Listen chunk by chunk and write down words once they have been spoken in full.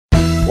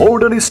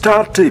Modern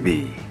star TV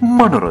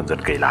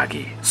मनोरञ्जनकै लागि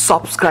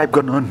subscribe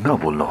गर्न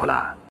नभुल्नुहोला।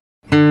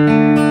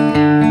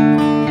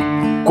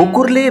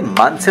 कुकुरले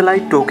मान्छेलाई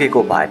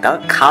टोकेको भए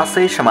त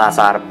खासै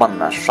समाचार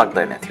बन्न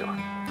सक्दैन थियो,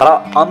 तर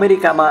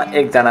अमेरिकामा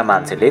एकजना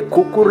मान्छेले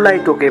कुकुरलाई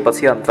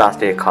टोकेपछि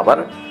अन्तर्राष्ट्रिय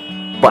खबर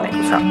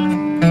बनेको छ।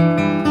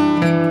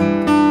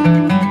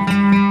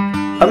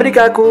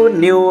 अमेरिकाको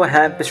न्यू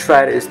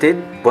ह्याम्पसायर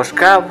स्थित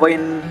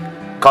बोस्कावाइन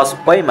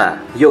कस्बैमा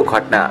यो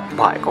घटना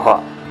भएको हो।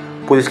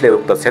 पुलिसले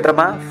उक्त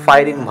क्षेत्रमा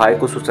फायरिङ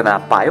भएको सूचना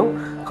पायो।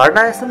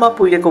 घटनास्थलमा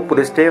पुगेको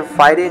पुलिसले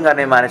फायरिङ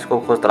गर्ने मानिसको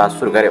खोज तलास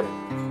सुरु गर्यो।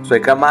 सो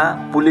क्रममा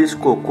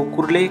पुलिसको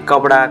कुकुरले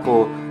कपडाको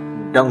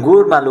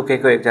डङ्गुरमा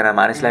लुकेको एकजना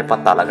मानिसलाई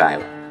पत्ता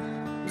लगायो।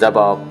 जब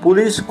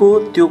पुलिसको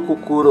त्यो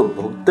कुकुर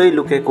भुक्दै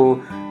लुकेको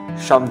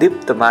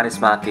संदिग्ध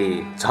मानिसमाथि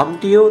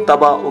झम्टियो,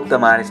 तब उक्त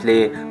मानिसले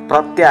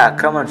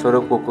प्रत्याक्रमण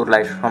स्वरूप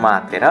कुकुरलाई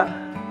समातेर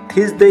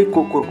थिच्दै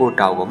कुकुरको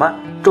टाउकोमा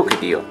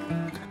टोकिदियो।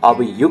 अब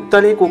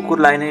युक्तले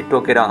कुकुरलाई नै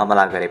टोकेर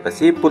हमला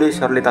गरेपछि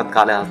पुलिसहरूले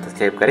तत्कालै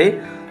हस्तक्षेप गरे।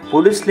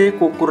 पुलिसले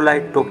कुकुरलाई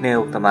टोक्ने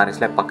उक्त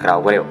मानिसलाई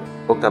पक्राउ गर्यो।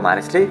 उक्त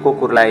मानिसले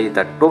कुकुरलाई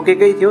त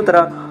टोकेकै थियो, तर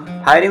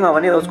फायरिङमा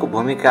भने उसको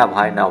भूमिका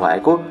भए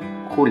नभएको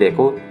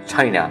खुलेको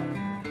छैन।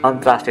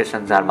 अन्तर्राष्ट्रिय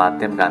सञ्चार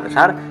माध्यमका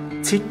अनुसार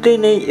छिट्टै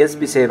नै यस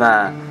विषयमा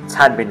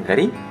छानबिन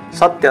गरी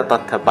सत्य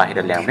तथ्य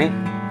बाहिर ल्याउने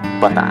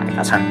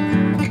बताएका छन्।